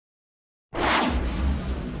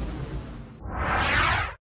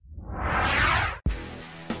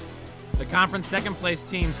Conference second place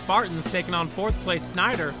team Spartans taking on fourth place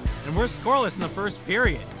Snider, and we're scoreless in the first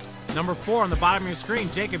period. Number 4 on the bottom of your screen,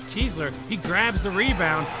 Jacob Kiesler. He grabs the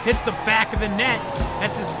rebound, hits the back of the net.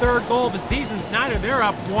 That's his third goal of the season. Snider, they're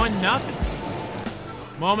up 1-0.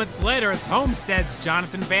 Moments later, it's Homestead's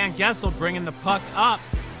Jonathan Van Gessel bringing the puck up.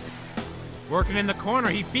 Working in the corner,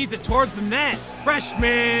 he feeds it towards the net.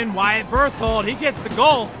 Freshman Wyatt Berthold, he gets the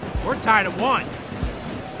goal. We're tied at 1.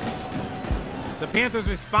 The Panthers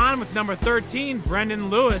respond with number 13, Brendan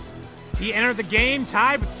Lewis. He entered the game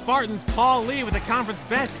tied with Spartans' Paul Lee with a conference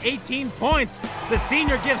best 18 points. The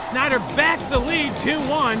senior gives Snider back the lead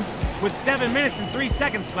 2-1 with 7 minutes and 3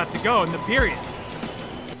 seconds left to go in the period.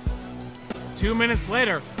 2 minutes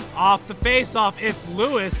later, off the face-off, it's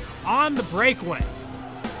Lewis on the breakaway.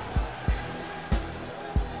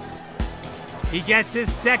 He gets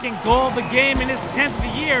his second goal of the game in his 10th of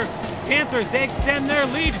the year. Panthers, they extend their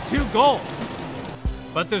lead to 2 goals.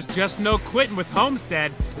 But there's just no quitting with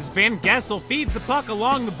Homestead as Van Gessel feeds the puck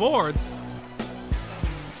along the boards.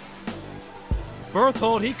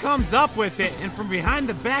 Berthold, he comes up with it, and from behind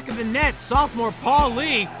the back of the net, sophomore Paul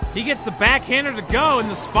Lee, he gets the backhander to go,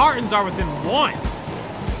 and the Spartans are within 1.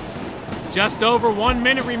 Just over 1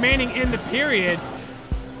 minute remaining in the period.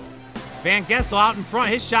 Van Gessel out in front,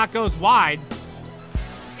 his shot goes wide.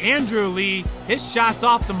 Andrew Lee, his shot's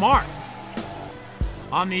off the mark.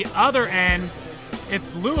 On the other end,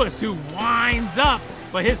 it's Lewis who winds up,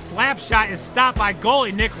 but his slap shot is stopped by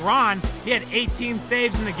goalie Nick Ron. He had 18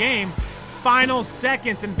 saves in the game. Final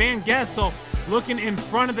seconds, and Van Gessel looking in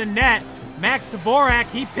front of the net. Max Dvorak,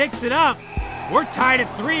 he picks it up. We're tied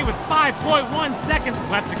at 3 with 5.1 seconds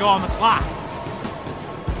left to go on the clock.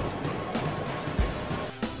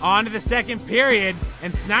 On to the second period,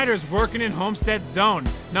 and Snider's working in Homestead zone.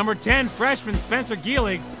 Number 10, freshman Spencer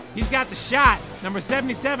Gielig, he's got the shot. Number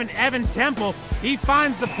 77, Evan Temple, he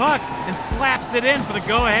finds the puck and slaps it in for the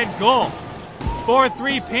go-ahead goal.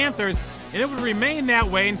 4-3 Panthers, and it would remain that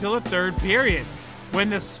way until the third period, when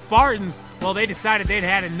the Spartans, well, they decided they'd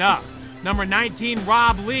had enough. Number 19,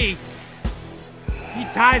 Rob Lee, he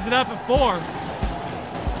ties it up at 4.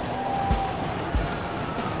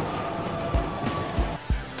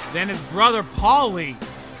 Then his brother Paul Lee,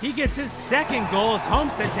 he gets his second goal as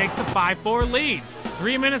Homestead takes the 5-4 lead.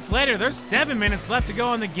 3 minutes later, there's 7 minutes left to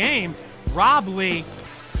go in the game. Rob Lee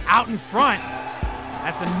out in front.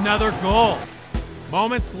 That's another goal.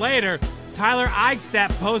 Moments later, Tyler Eichstadt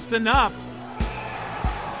posting up.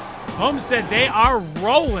 Homestead, they are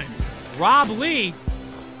rolling. Rob Lee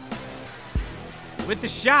with the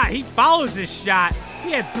shot. He follows his shot.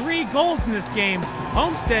 He had 3 goals in this game.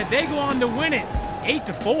 Homestead, they go on to win it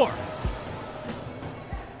 8-4.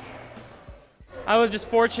 I was just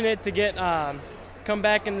fortunate to get come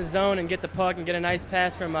back in the zone and get the puck and get a nice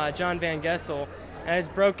pass from John Van Gessel. And I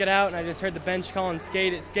just broke it out, and I just heard the bench calling,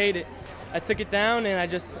 skate it, skate it. I took it down, and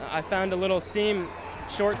I found a little seam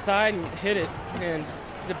short side and hit it. And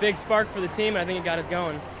it's a big spark for the team, and I think it got us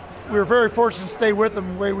going. We were very fortunate to stay with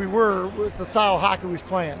them the way we were with the style of hockey we was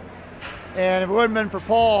playing. And if it wouldn't have been for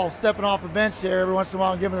Paul stepping off the bench there every once in a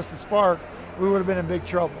while and giving us a spark, we would have been in big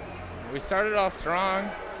trouble. We started off strong,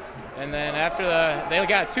 and then after they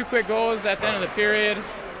got 2 quick goals at the end of the period,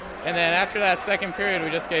 and then after that second period,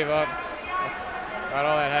 we just gave up. That's about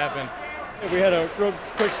all that happened. We had a real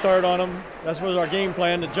quick start on them. That was our game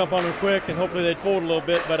plan, to jump on them quick and hopefully they'd fold a little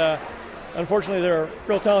bit. But unfortunately, they're a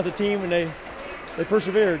real talented team, and they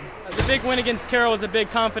persevered. The big win against Carroll was a big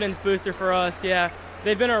confidence booster for us. Yeah,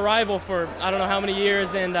 they've been our rival for I don't know how many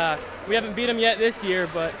years, and we haven't beat them yet this year.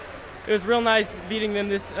 But it was real nice beating them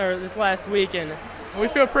this last week. And we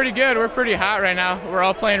feel pretty good. We're pretty hot right now. We're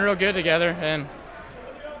all playing real good together, and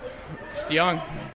it's young.